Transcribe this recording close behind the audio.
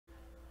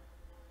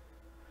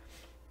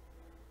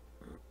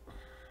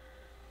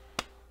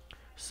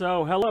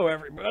So, hello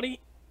everybody.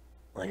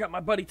 I got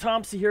my buddy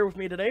Tomsy here with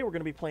me today. We're going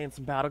to be playing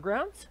some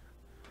Battlegrounds.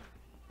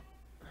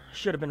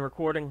 Should have been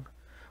recording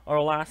our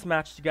last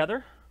match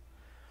together.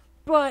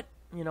 But,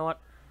 you know what?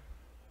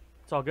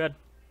 It's all good.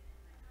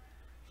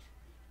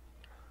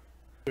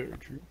 Very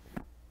true.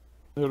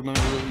 It would have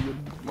been a really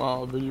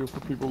good video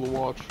for people to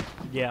watch.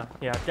 Yeah,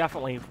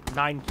 definitely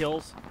 9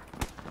 kills.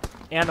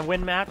 And a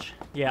win match.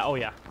 Yeah, oh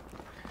yeah.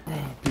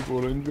 People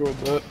would have enjoyed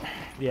that.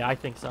 Yeah, I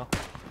think so.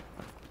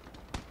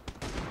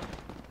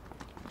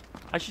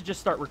 I should just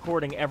start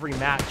recording every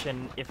match,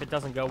 and if it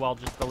doesn't go well,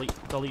 just delete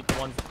the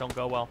ones that don't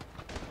go well.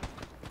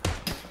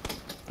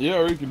 Yeah,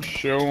 or you can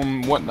show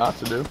them what not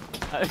to do.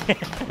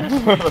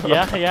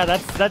 yeah,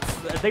 that's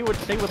they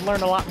would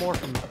learn a lot more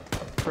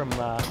from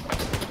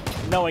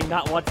knowing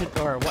not what to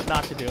or what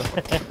not to do.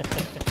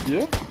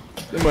 Yeah,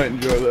 they might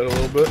enjoy that a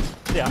little bit.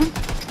 Yeah.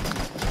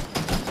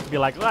 Be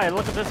like, hey,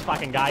 look at this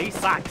fucking guy, he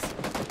sucks.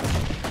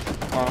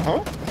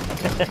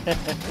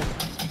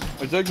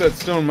 I take that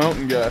Stone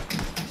Mountain guy.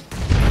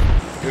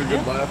 Get a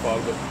good laugh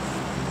out of it.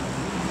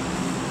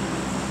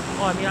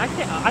 Well, I mean, I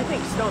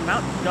think Stone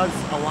Mountain does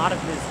a lot of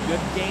his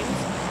good games,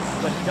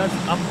 but he does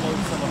upload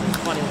some of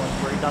his funny ones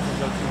where he doesn't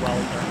go too well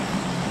either.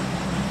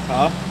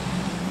 Huh?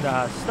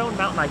 Stone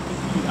Mountain, I think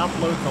he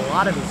uploads a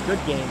lot of his good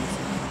games,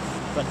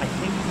 but I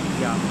think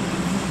he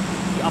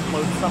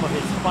uploads some of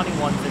his funny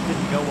ones that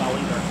didn't go well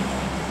either.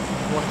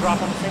 You want to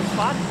drop on the same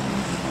spot?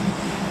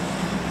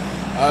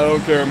 I don't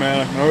care,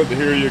 man. I know to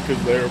hear you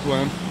because they were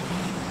playing.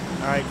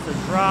 Alright, so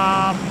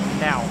drop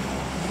now.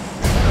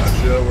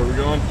 Gotcha. Where we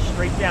going?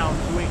 Straight down,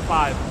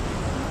 285.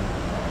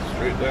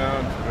 Straight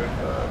down,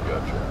 285.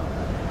 Gotcha.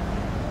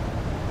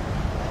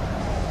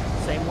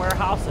 Same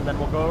warehouse, and then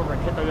we'll go over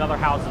and hit the other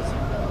houses.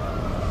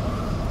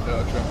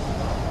 Gotcha.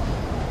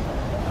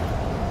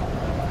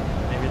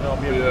 Maybe there'll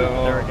be a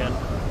group there again.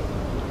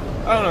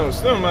 I don't know.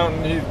 Stone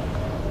Mountain, he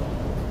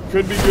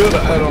could be good.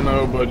 I don't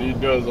know, but he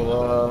does a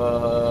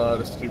lot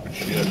of stupid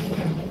shit.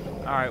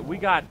 Alright, we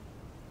got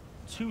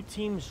 2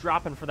 teams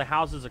dropping for the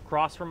houses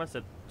across from us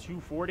at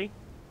 240.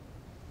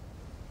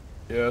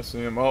 Yeah, I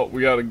see him. Oh,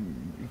 we got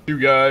 2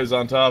 guys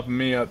on top of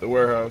me at the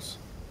warehouse.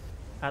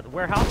 At the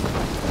warehouse?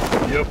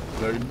 Yep,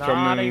 they're Not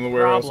coming in a the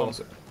warehouse problem.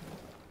 also.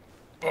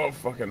 Oh,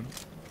 fucking.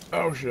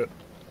 Oh, shit.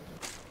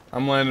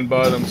 I'm landing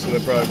by them, so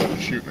they're probably about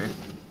to shoot me.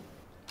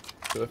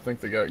 But I think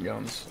they got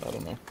guns. I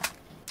don't know.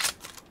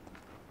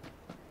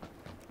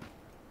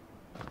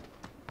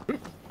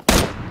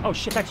 Oh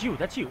shit, that's you,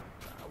 that's you.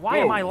 Why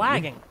am I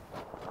lagging?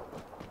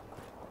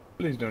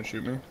 Please don't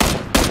shoot me.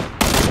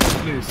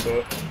 Please,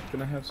 so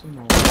can I have some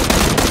more?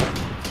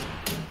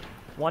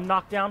 1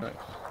 knockdown. Nice.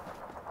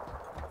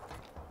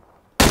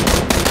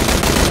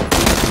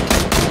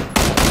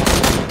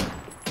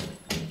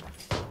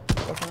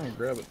 How can I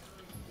grab it?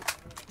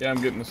 Yeah,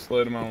 I'm getting a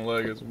slight amount of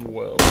leg as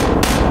well.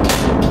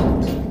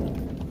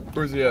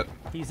 Where's he at?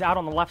 He's out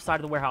on the left side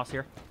of the warehouse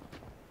here.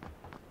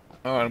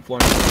 Oh, I'm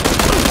flying.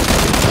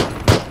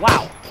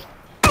 Wow.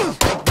 Okay,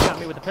 he got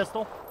me with a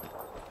pistol.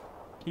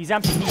 He's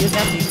empty, he is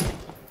empty.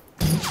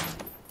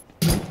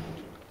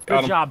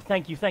 Good job,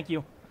 thank you, thank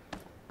you.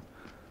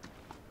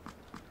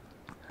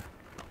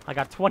 I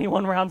got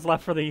 21 rounds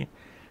left for the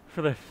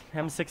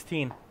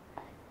M16.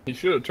 He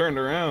should have turned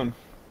around.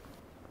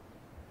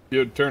 If you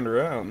had turned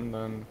around,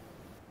 then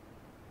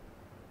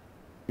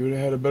you would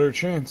have had a better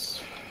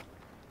chance.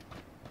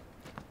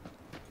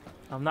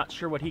 I'm not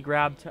sure what he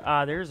grabbed.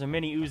 There's a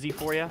mini Uzi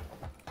for you.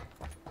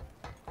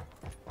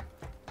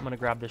 I'm gonna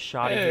grab this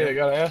shot. Hey, I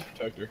got an ass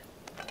protector.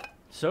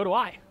 So do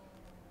I.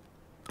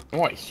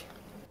 Nice.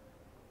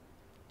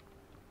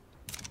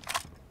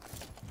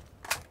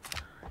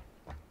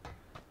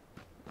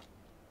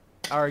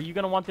 Are you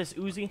gonna want this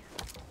Uzi?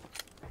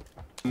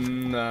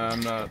 Nah,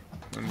 I'm not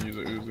gonna use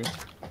a Uzi.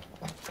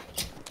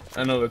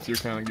 I know that's your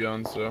kind of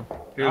gun, so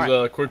here's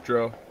a quick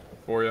draw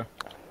for you.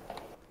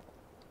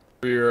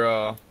 For your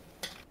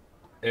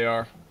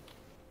AR.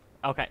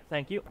 Okay,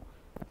 thank you.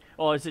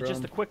 Well, is it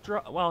just a quick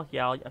draw? Well,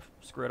 yeah,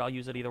 screw it. I'll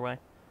use it either way.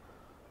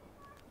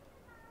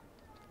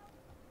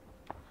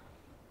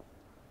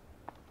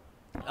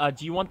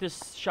 Do you want this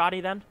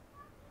shotty then?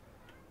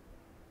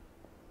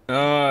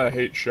 I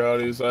hate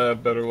shotties. I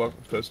have better luck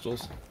with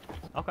pistols.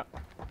 Okay.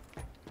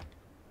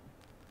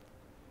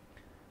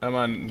 I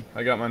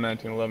got my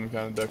 1911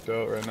 kind of decked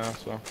out right now,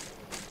 so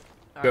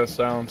got a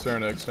silencer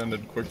and an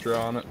extended quick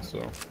draw on it,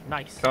 so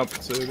nice.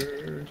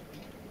 Compensator,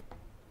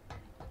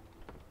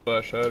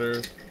 flash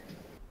hider,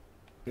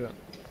 yeah.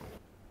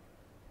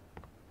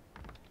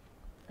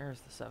 There's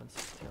the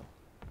 7.62.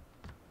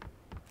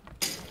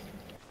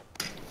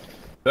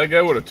 That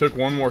guy would have took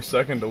 1 more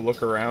second to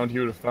look around. He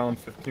would have found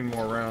 15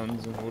 more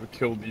rounds and would have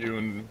killed you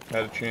and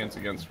had a chance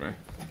against me.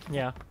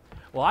 Yeah.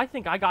 Well, I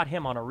think I got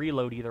him on a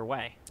reload either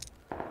way.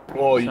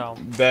 Well, so.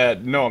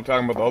 No, I'm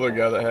talking about the other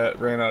guy that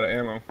ran out of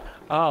ammo.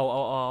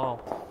 Oh.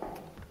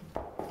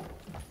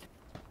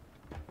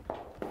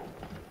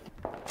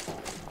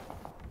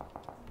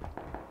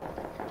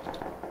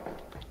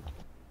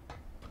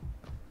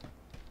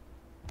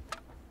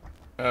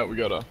 We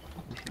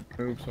should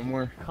move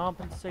somewhere.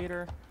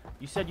 Compensator.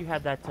 You said you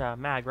had that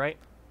mag, right?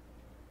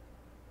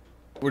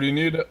 What do you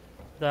need?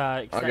 The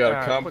I got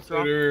a quick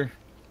draw? compensator.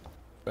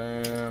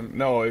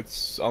 No,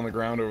 it's on the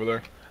ground over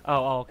there.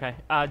 Oh, okay.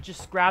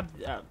 Just grab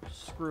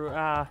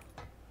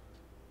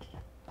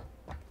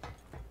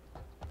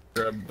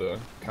Grab the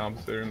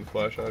compensator and the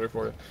flash hider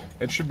for you.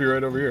 It should be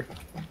right over here.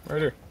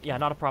 Right here. Yeah,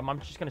 not a problem. I'm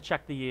just gonna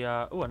check the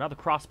ooh, another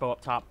crossbow up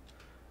top.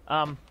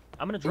 I'm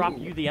gonna drop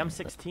you the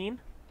M16.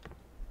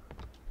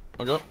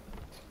 Okay.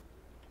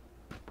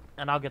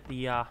 And I'll get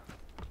the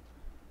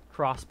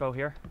crossbow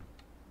here.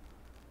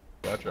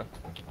 Gotcha.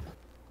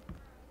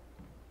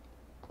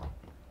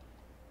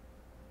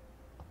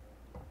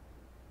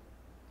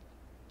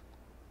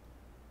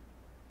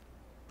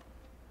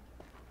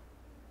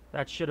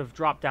 That should have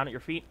dropped down at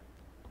your feet.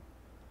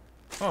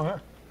 Oh, yeah.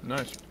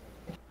 Nice.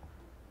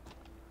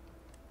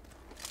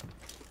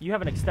 You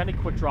have an extended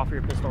quick draw for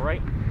your pistol,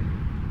 right?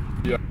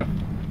 Yeah.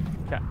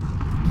 Okay.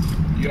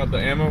 You got the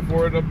ammo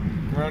for it up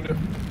around you?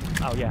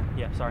 Oh, yeah,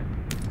 sorry.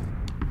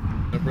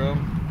 No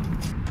problem.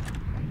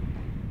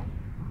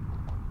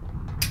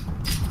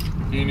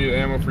 Do you need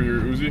ammo for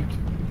your Uzi?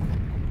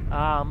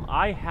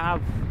 I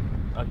have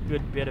a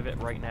good bit of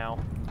it right now.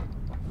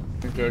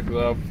 Okay,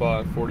 because I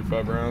have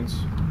 45 rounds.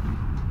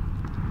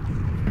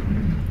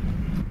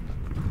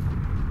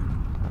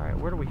 Alright,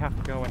 where do we have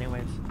to go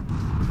anyways?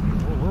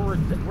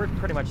 We're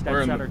pretty much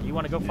dead center. Do you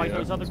want to go fight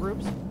those other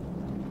groups?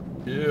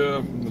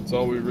 Yeah, that's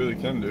all we really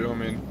can do. I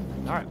mean...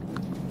 Alright.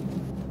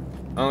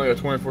 I only got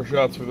 24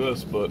 shots for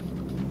this, but...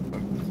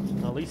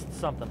 At least it's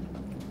something.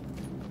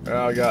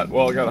 I got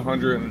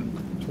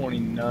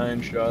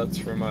 129 shots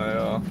for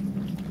my,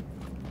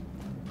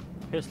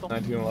 Pistol?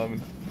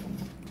 1911.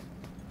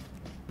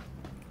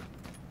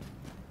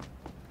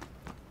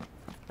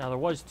 Now, there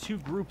was 2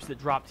 groups that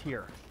dropped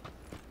here.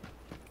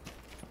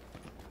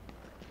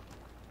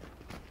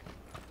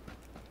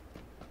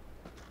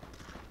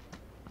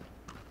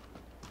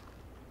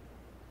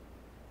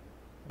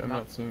 I'm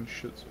not seeing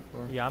shit so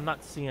far. Yeah, I'm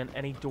not seeing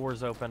any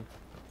doors open.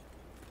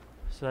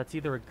 So that's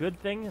either a good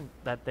thing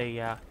that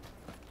they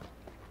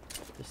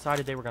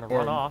decided they were going to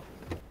run off,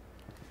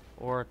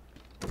 or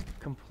a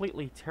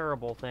completely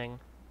terrible thing.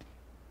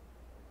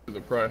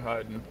 They're probably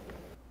hiding.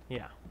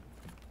 Yeah.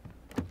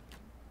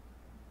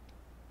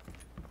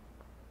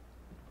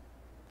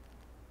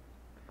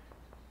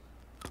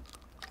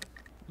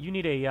 You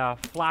need a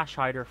flash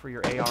hider for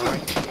your AR,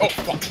 right? Oh,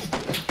 fuck!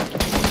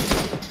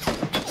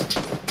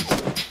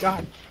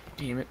 God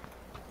damn it.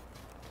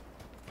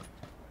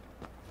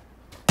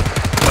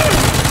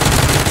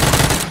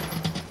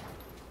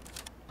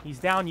 He's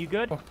down, you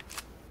good?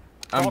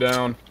 I'm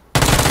down.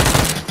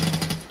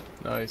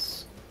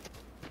 Nice.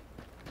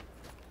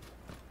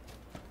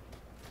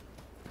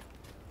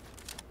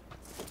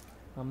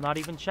 I'm not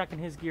even checking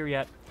his gear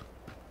yet.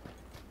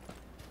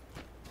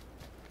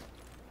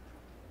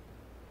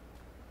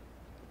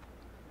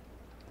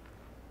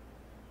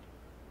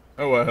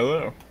 Oh,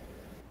 hello.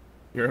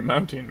 You're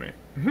mounting me.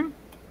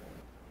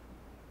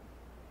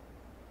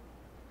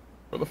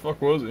 Where the fuck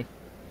was he?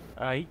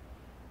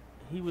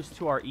 He was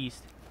to our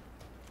east.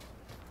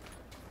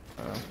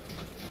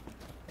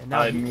 And now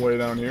Hiding way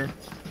down here.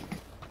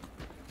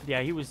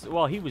 Yeah, he was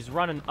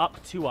running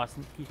up to us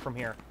from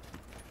here.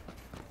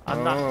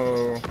 I'm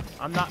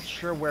not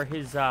sure where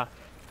his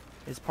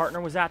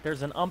partner was at.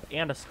 There's an ump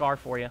and a scar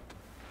for you.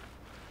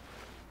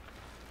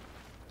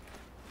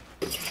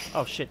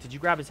 Oh shit, did you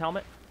grab his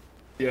helmet?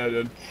 Yeah, I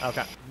did.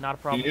 Okay, not a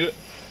problem. You need it?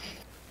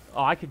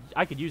 Oh, I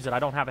could use it. I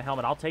don't have a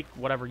helmet. I'll take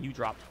whatever you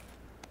dropped.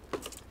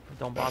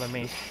 Don't bother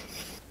me.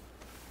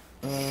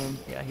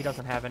 Yeah, he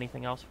doesn't have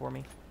anything else for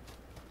me.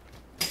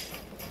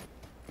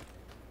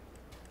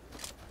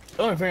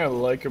 The only thing I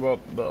like about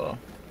the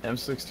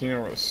M16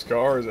 over the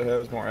Scar is it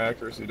has more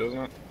accuracy, doesn't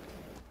it?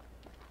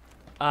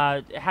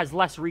 It has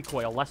less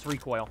recoil. Less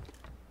recoil.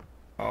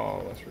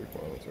 Oh, less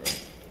recoil. That's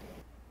right.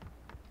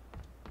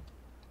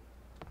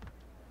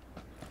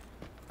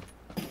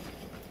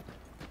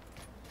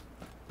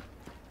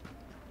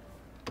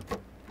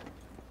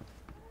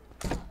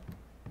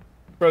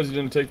 Surprised you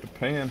didn't take the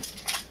pan.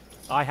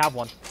 I have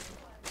one.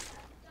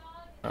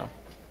 Oh.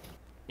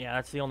 Yeah,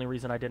 that's the only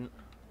reason I didn't.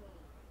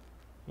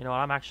 You know what,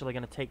 I'm actually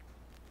going to take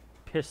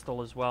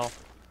pistol as well.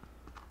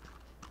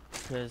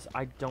 Because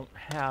I don't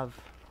have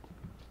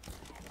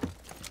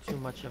too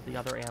much of the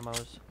other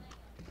ammos.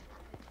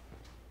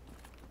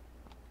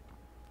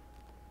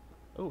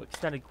 Ooh,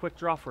 extended quick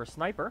draw for a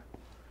sniper.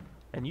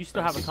 And you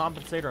still have a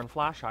compensator and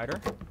flash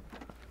hider.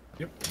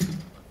 Yep.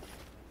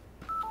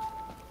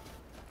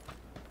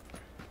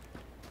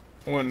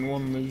 I went in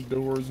one of these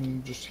doors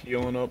and just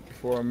healing up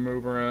before I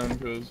move around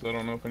because I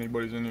don't know if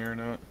anybody's in here or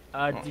not.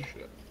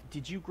 Shit.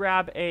 Did you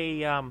grab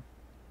a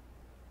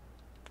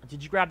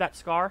Did you grab that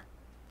scar?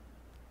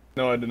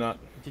 No, I did not.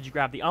 Did you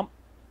grab the ump?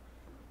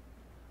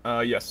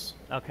 Yes.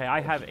 Okay,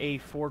 I have a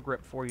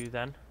foregrip for you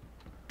then.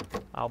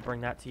 I'll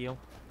bring that to you.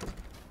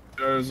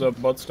 There's a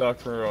buttstock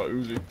for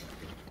Uzi.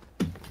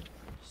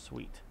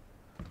 Sweet.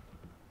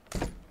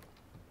 There's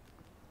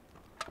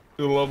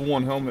a level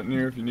 1 helmet in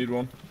here if you need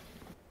one.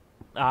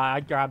 I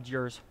grabbed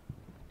yours.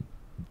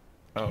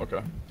 Oh,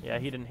 okay. Yeah,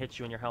 he didn't hit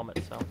you in your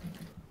helmet, so.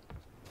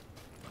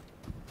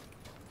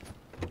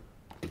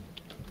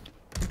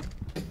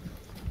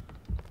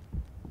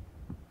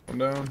 One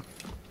down.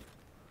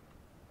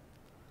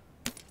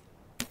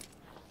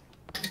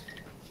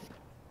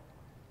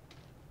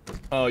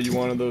 Oh, you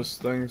wanted those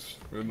things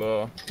with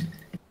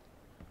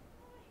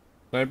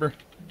sniper?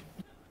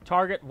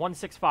 Target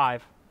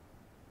 165.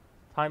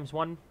 Times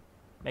 1.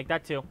 Make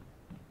that 2.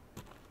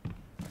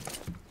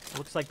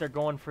 Looks like they're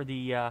going for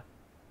the,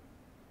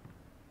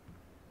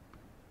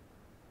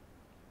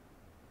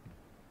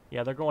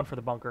 yeah, they're going for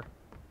the bunker.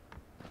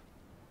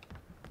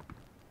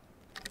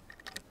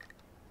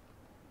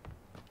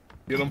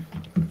 Get them.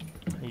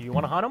 You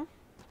want to hunt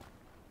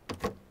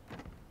them?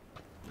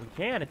 We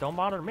can. It don't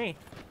bother me.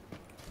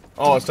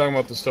 Oh, I was talking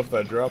about the stuff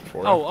that I dropped for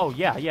you. Oh,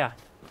 yeah, yeah.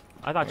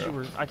 I thought Yeah.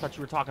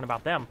 you were talking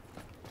about them.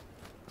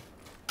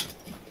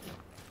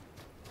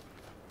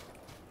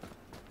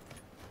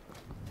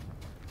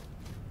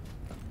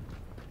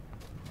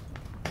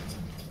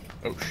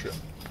 Oh shit.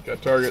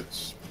 Got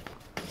targets.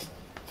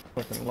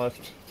 Fucking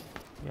left.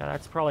 Yeah,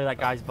 that's probably that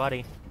guy's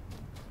buddy.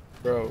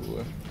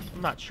 Probably.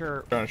 I'm not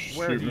sure Trying to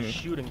where shoot he's me.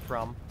 shooting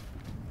from.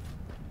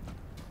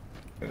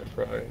 Yeah,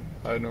 probably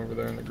hiding over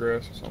there in the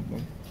grass or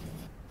something.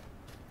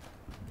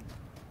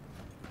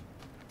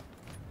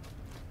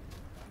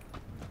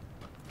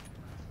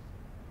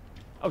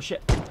 Oh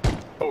shit.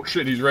 Oh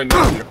shit, he's right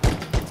next to you.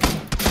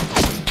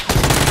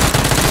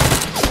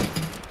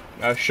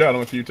 I shot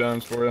him a few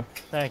times for you.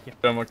 Thank you.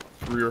 Shot him like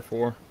 3 or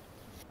 4.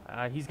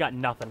 He's got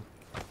nothing.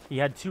 He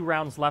had 2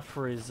 rounds left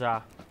for his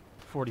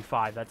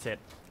 45. That's it.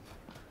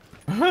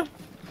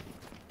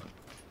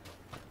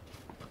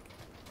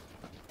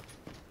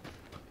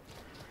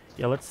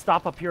 Yeah, let's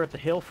stop up here at the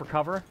hill for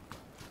cover.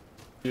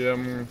 Yeah,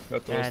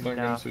 that's what I was And,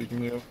 thinking, so you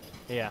can heal.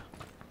 Yeah.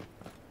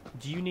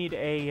 Do you need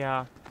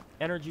a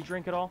energy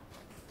drink at all?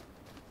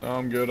 No,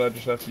 I'm good, I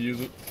just have to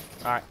use it.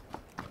 Alright.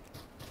 Oh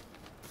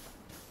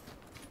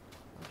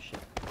shit.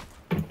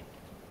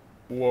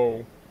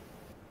 Whoa.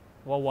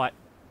 Well, what?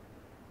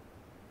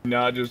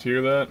 Now I just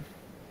hear that?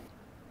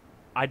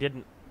 I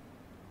didn't.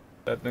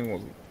 That thing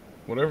was...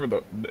 Whatever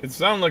the... It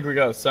sounded like we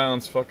got a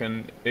silence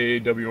fucking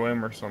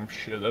AAWM or some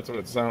shit. That's what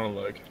it sounded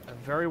like. It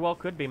very well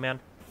could be, man.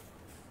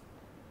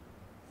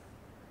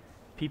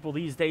 People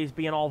these days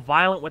being all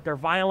violent with their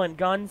violent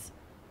guns.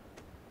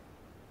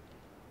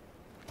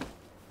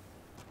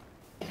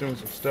 Doing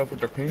some stuff with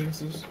their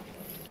penises.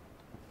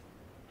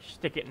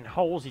 Stick it in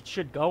holes it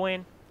should go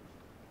in.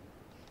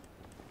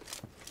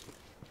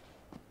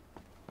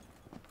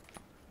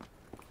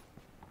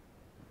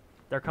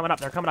 They're coming up,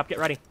 get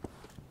ready.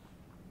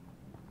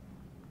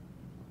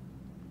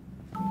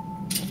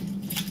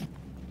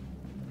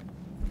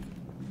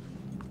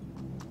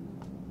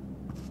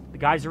 The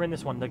guys are in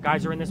this one,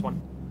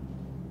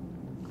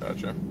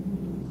 Gotcha.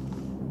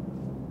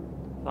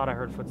 Thought I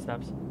heard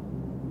footsteps.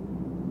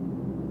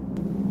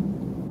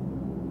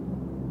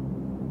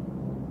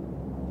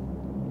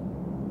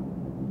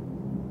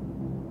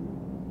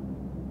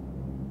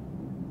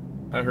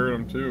 I heard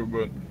him too,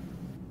 but...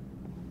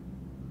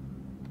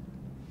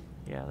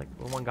 Yeah, like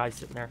one guy's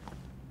sitting there.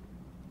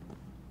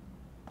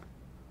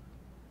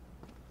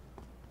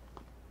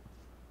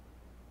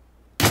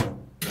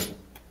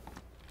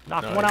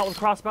 Knocked one out with a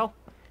crossbow.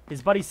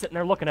 His buddy's sitting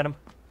there looking at him.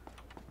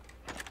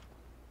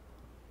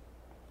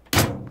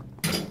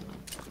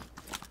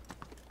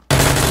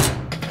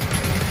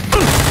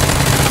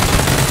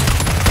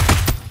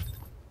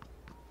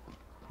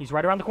 He's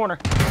right around the corner.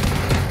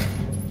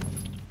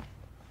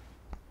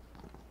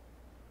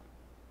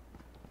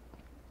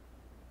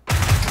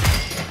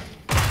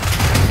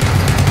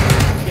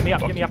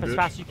 Get me up as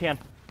fast as you can.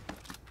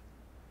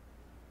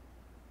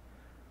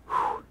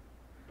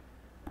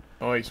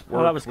 Nice work.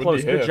 Oh, that was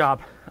close. Good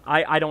job.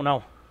 I don't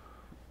know.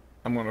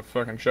 I'm gonna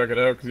fucking check it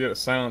out because you had to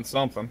silence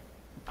something.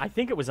 I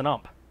think it was an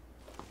ump.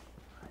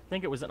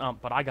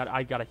 But I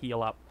gotta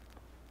heal up.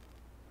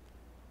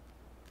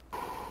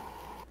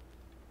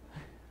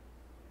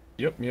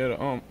 Yep, you had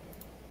an ump.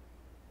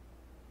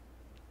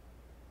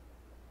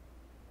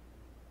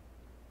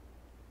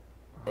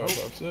 Oh.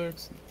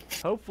 5.56.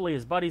 Hopefully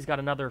his buddy's got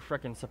another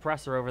frickin'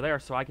 suppressor over there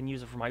so I can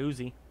use it for my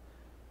Uzi.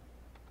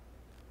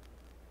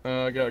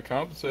 I got a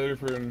compensator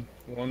for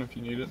one if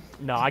you need it.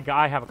 No,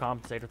 I have a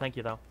compensator. Thank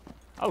you, though.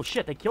 Oh,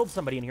 shit. They killed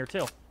somebody in here,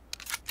 too.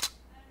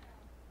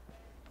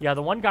 Yeah,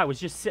 the one guy was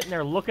just sitting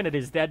there looking at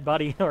his dead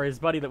buddy, or his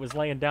buddy that was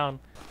laying down.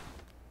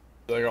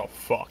 Like, oh,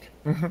 fuck.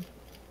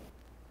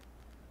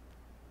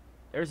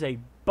 There's a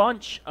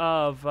bunch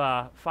of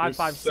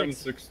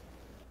 5.56.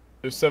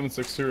 There's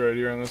 7.62 right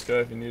here on this guy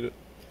if you need it.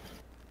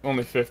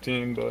 Only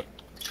 15, but...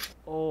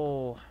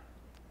 Oh.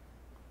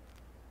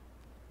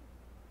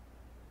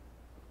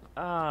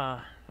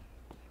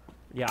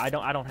 Yeah, I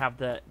don't have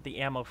the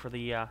ammo for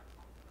the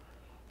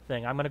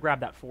thing. I'm gonna grab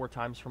that 4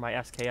 times for my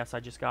SKS I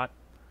just got.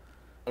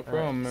 No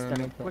problem, man.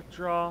 Extended quick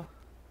draw. I'm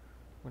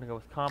gonna go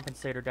with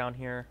compensator down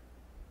here.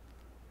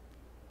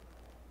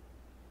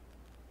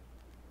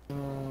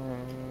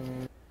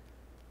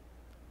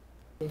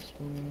 This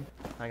one.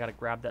 I gotta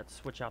grab that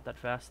switch out that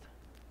fast.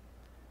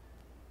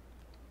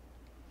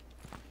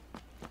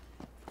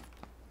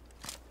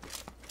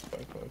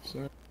 Five,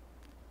 six.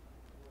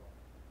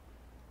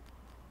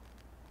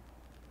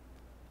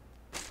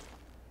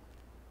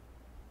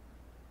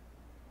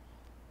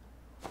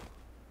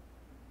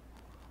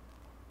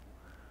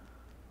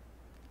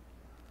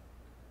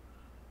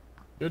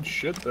 Good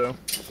shit, though.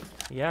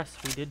 Yes,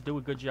 we did do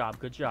a good job.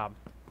 Good job.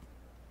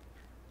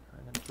 I'm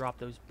gonna drop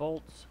those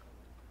bolts.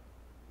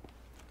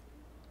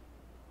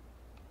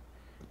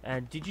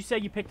 And did you say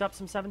you picked up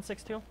some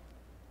 7.62?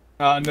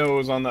 No, it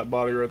was on that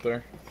body right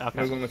there. Okay.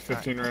 It was only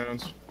 15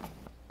 rounds.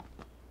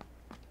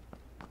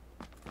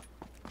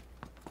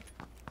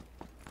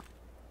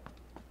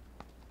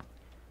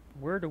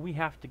 Where do we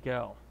have to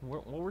go?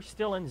 We're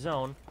still in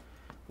zone.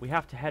 We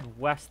have to head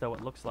west, though,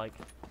 it looks like.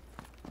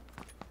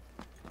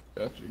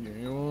 Gotcha. Give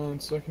me 1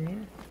 second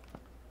here.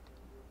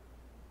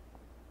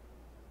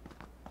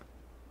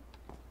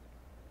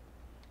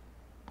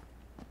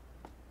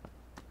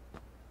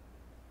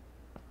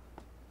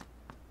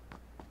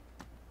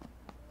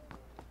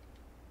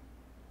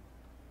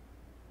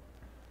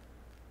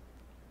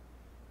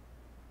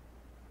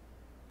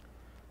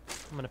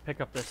 I'm gonna pick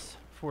up this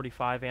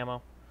 45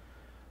 ammo,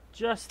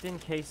 just in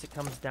case it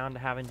comes down to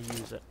having to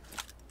use it.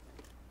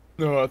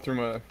 No, I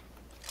threw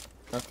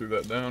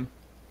that down.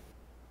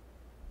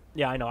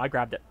 Yeah, I know. I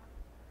grabbed it.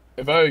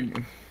 If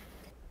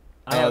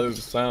there's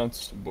a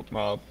silence,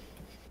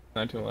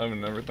 1911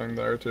 and everything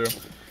there too.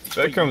 If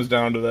that comes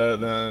down to that,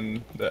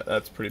 then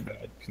that's pretty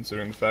bad,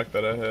 considering the fact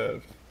that I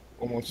have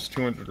almost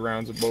 200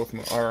 rounds of both,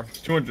 or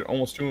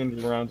almost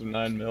 200 rounds of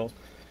 9mm,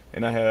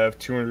 and I have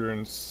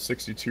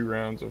 262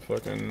 rounds of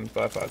fucking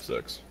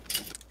 5.56.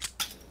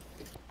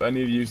 If I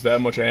need to use that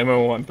much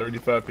ammo on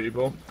 35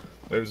 people,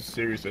 there's a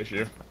serious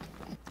issue.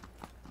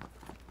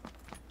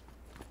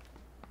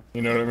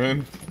 You know what I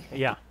mean?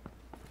 Yeah.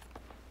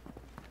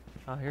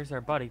 Oh, here's our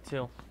buddy,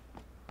 too.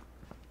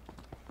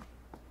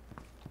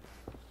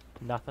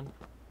 Nothing.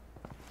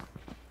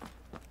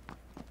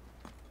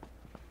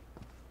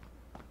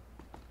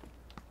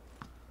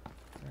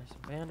 There's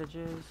some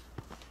bandages.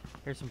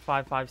 Here's some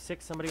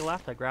 5.56 somebody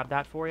left. I grabbed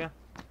that for you.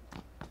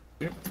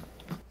 Yep.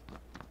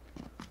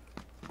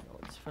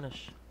 Let's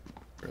finish.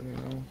 Really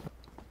no.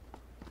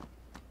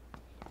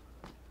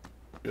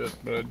 Yes,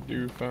 but I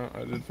did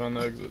find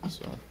the exit,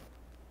 so.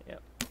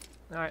 Yep.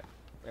 Alright.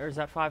 There's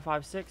that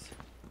 5.56.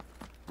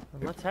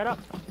 And let's head up.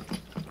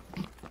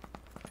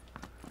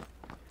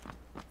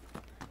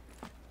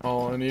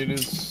 All I need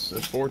is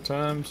 4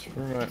 times for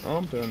my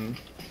ump and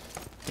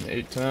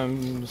 8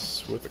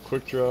 times with a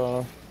quick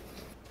draw.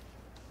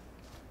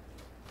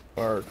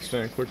 Or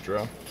extended quick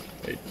draw.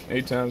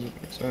 8 times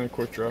with extended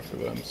quick draw for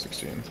the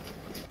M16.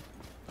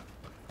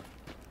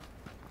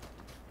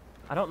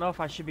 I don't know if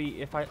I should be,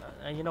 you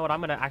know what,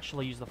 I'm gonna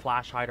actually use the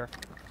flash hider.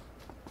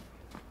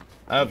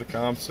 I have the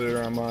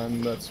compensator on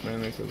mine, that's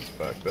mainly because of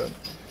the fact that...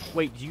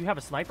 Wait, do you have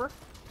a sniper?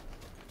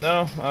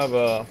 No, I have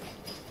a...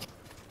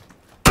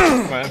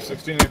 my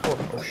M16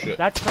 A4. Oh shit.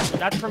 That's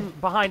from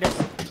behind us.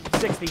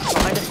 60,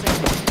 behind us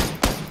 60.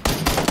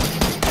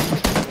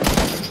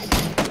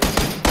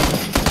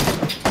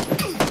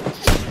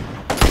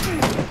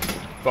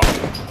 Fuck.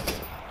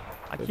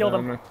 I killed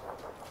him.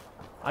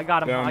 I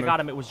got him. Down I there. got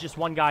him. It was just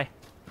one guy.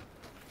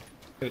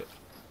 Hit it.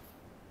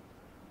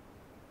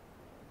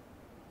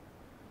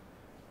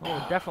 Oh,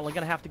 we're definitely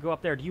gonna have to go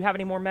up there. Do you have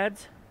any more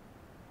meds?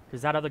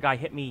 Because that other guy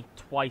hit me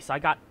twice.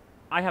 I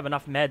have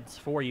enough meds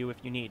for you if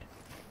you need.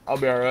 I'll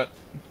be alright.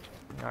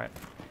 Alright.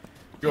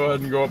 Go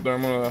ahead and go up there.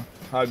 I'm gonna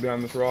hide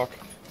behind this rock.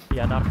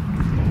 Yeah, not.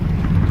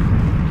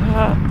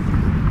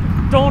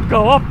 Don't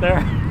go up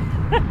there.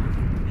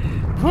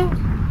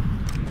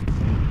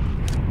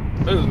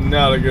 This is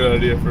not a good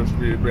idea for us to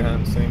be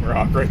behind the same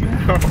rock right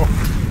now.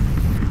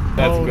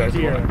 That's Oh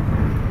exactly dear.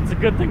 what It's a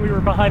good thing we were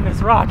behind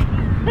this rock.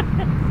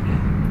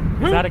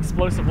 That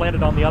explosive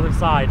landed on the other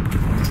side.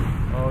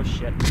 Oh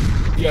shit.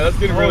 Yeah, that's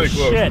getting really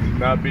close. Shit.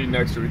 Not be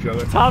next to each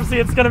other. Tomsy,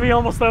 it's gonna be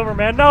almost over,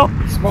 man. No!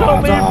 Sparta!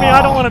 Don't leave me,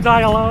 I don't want to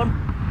die alone.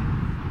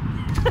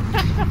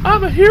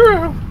 I'm a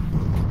hero!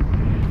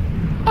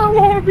 I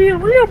want to be a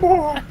real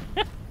boy!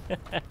 I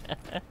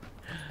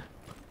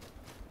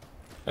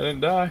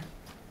didn't die.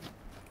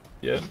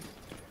 Yet.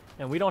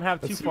 And we don't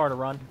have too far to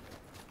run.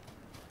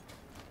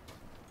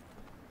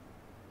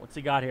 What's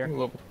he got here?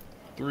 Level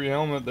 3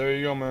 helmet, there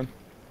you go, man.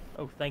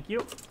 Oh, thank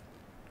you.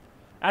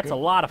 That's a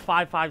lot of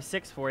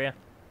 5.56 for you.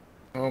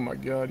 Oh my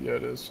god, yeah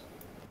it is.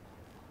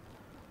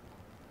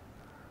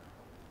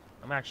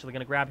 I'm actually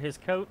gonna grab his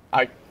coat.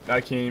 I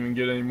can't even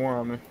get any more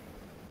on me.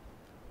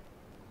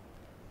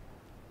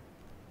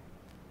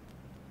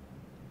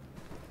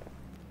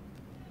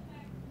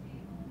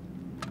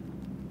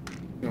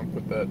 I'm gonna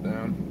put that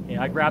down.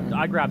 Yeah, I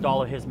grabbed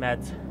all of his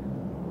meds.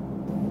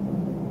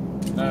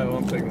 Well,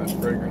 I'm taking that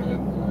spray grenade.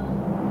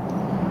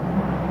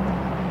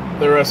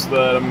 The rest of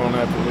that I'm gonna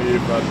have to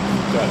leave, but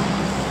yeah.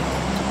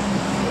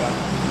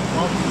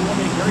 Well, do you want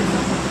me to carry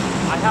something?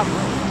 I have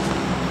room.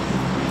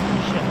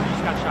 Shit.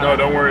 just got shot No, at.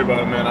 don't worry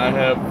about it, man. I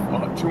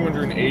have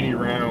 280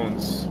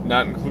 rounds,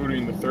 not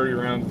including the 30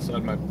 rounds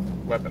inside my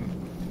weapon.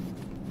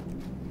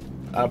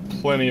 I have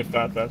plenty of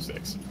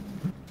 5.56.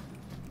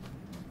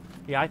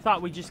 Yeah, I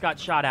thought we just got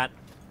shot at.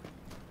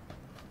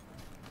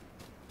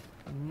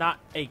 Not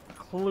a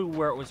clue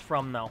where it was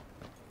from, though.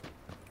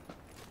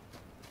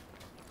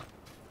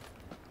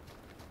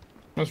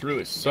 Must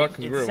really suck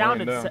because we were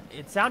laying down.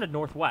 It sounded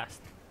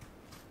northwest.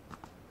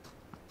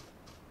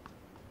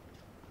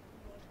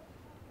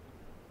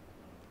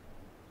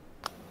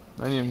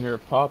 I didn't even hear a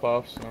pop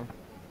off, so.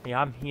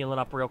 Yeah, I'm healing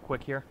up real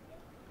quick here.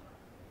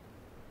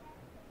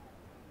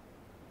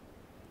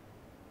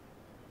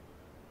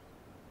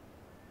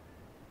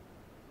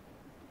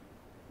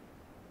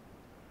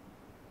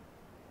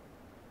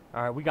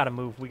 Alright, we gotta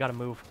move. We gotta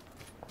move.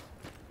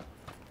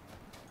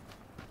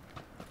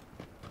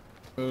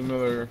 There's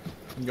another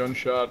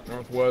gunshot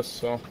northwest,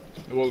 so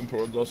it wasn't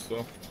towards us,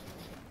 though.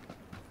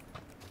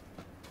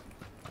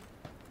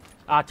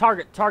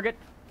 Target.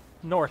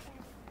 North.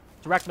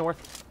 Direct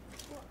north.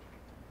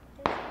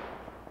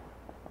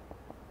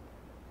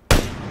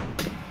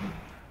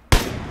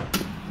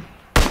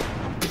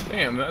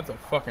 Damn, that's a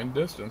fucking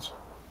distance.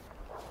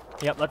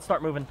 Yep, let's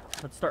start moving.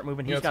 Let's start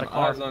moving. He's got a some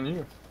car. eyes on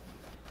you.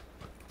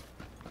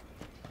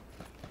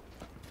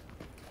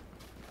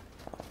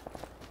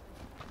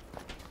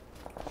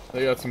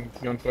 They got some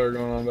gunfire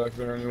going on back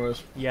there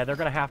anyways. Yeah, they're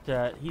gonna have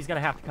to. He's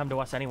gonna have to come to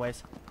us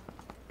anyways.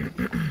 So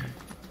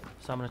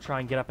I'm gonna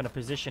try and get up in a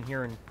position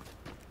here and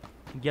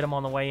get him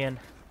on the way in.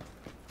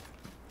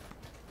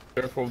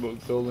 Careful of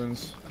those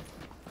buildings.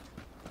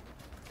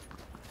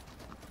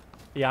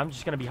 Yeah, I'm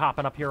just gonna be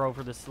hopping up here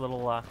over this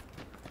little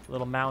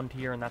little mound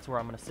here, and that's where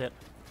I'm gonna sit.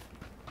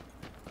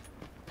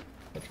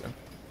 Okay.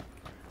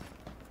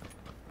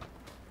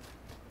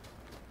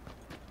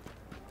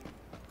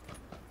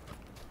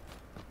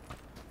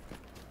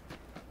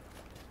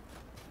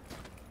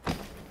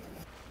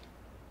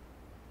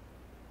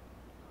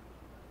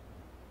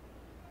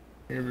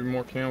 You're gonna be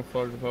more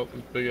camouflage without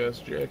this big ass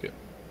jacket.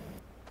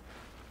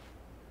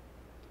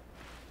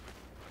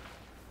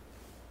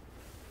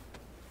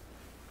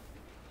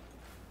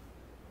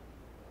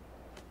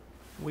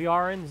 We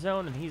are in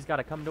zone, and he's got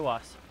to come to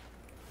us.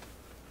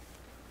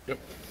 Yep.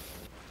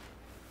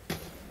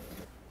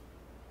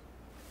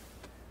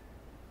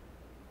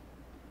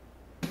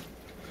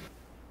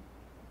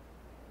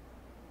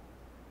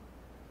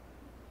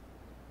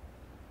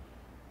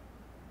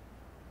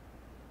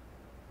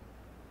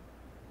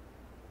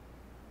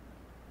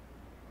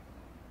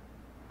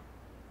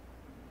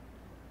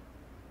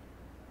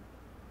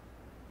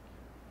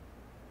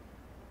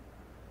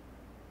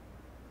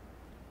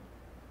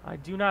 I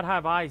do not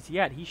have eyes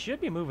yet. He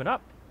should be moving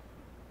up.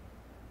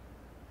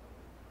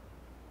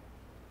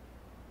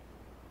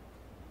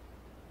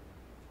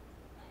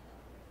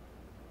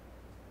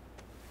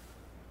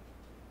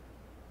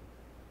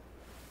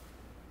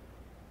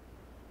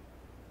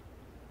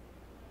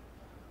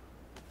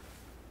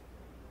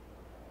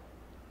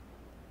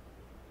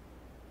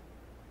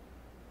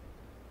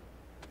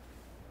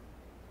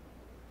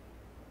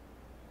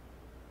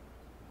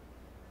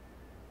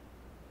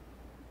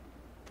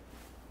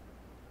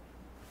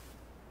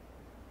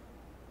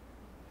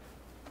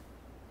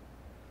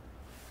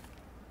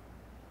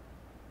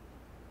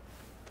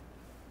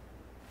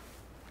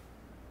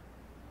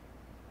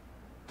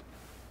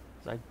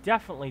 I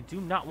definitely do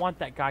not want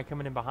that guy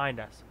coming in behind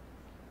us.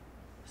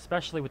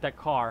 Especially with that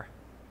car.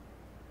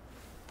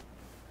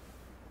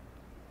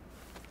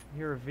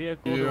 Hear a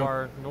vehicle to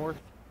our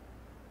north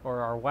or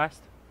our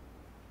west?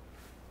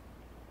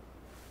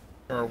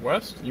 Or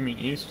west? You mean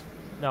east?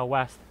 No,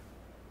 west.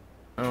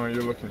 Oh,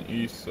 you're looking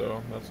east,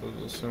 so that's what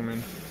I was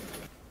assuming.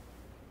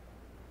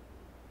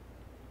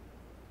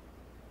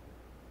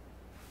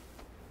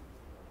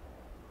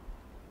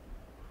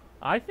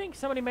 I think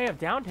somebody may have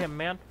downed him,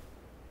 man.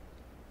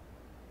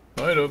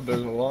 Might have.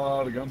 There's a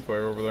lot of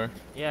gunfire over there.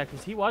 Yeah,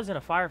 because he was in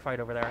a firefight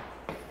over there.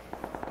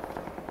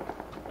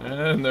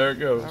 And there it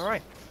goes.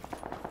 Alright.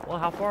 Well,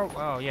 how far?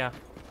 Oh, yeah.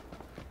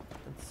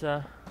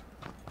 Let's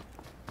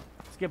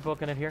get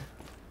booking it here.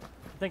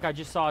 I think I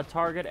just saw a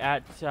target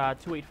at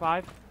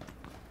 285.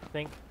 I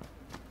think.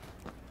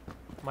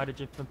 Might have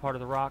just been part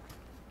of the rock.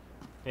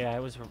 Yeah,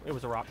 it was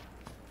a rock.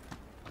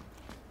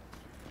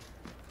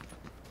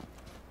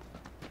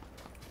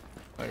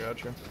 I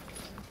got you.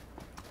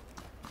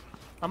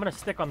 I'm gonna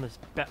stick on this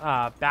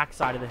back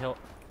side of the hill.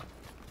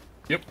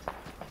 Yep.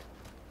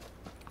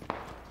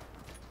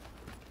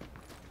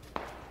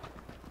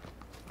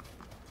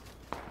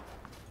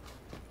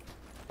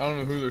 I don't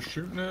know who they're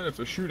shooting at. If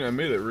they're shooting at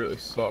me, they really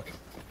suck.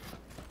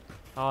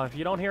 If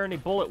you don't hear any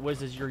bullet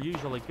whizzes, you're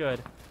usually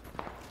good.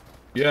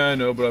 Yeah, I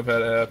know, but I've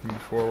had it happen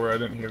before where I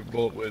didn't hear the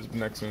bullet whiz, but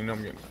next thing you know,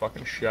 I'm getting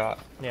fucking shot.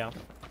 Yeah.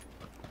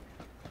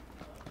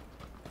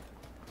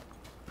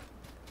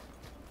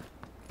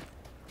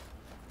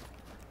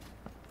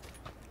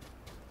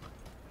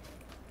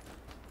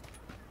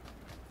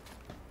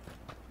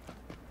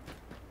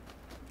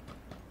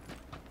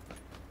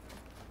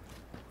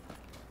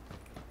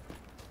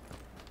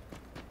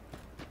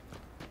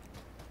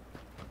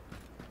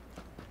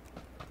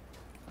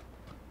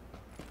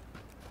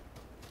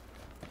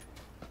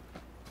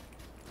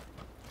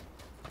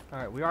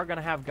 Alright, we are going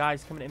to have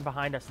guys coming in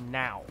behind us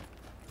now.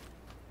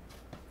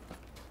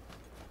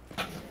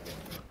 So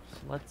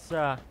let's,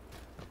 that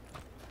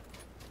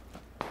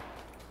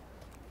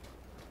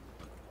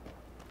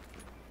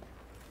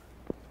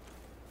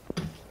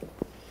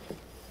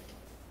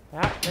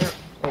there.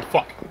 Oh,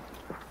 fuck.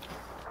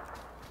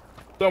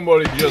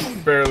 Somebody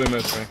just barely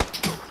missed me.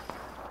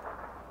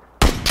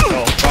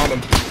 Oh, found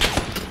him.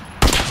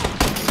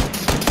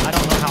 I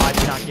don't know how I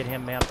did not get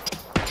him, man.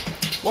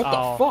 What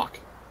the fuck?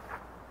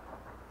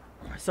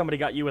 Somebody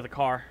got you with a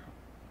car.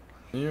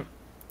 Yep.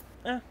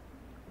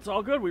 It's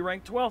all good. We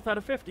ranked 12th out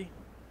of 50.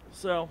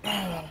 So,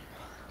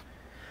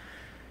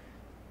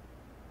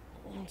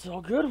 it's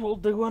all good. We'll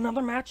do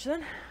another match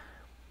then.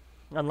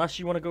 Unless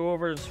you want to go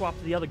over and swap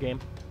to the other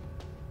game.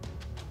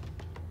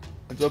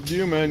 It's up to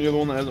you, man. You're the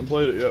one that hasn't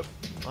played it yet.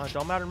 It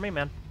don't matter to me,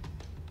 man.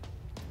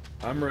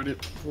 I'm ready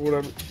for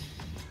whatever.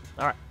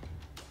 Alright.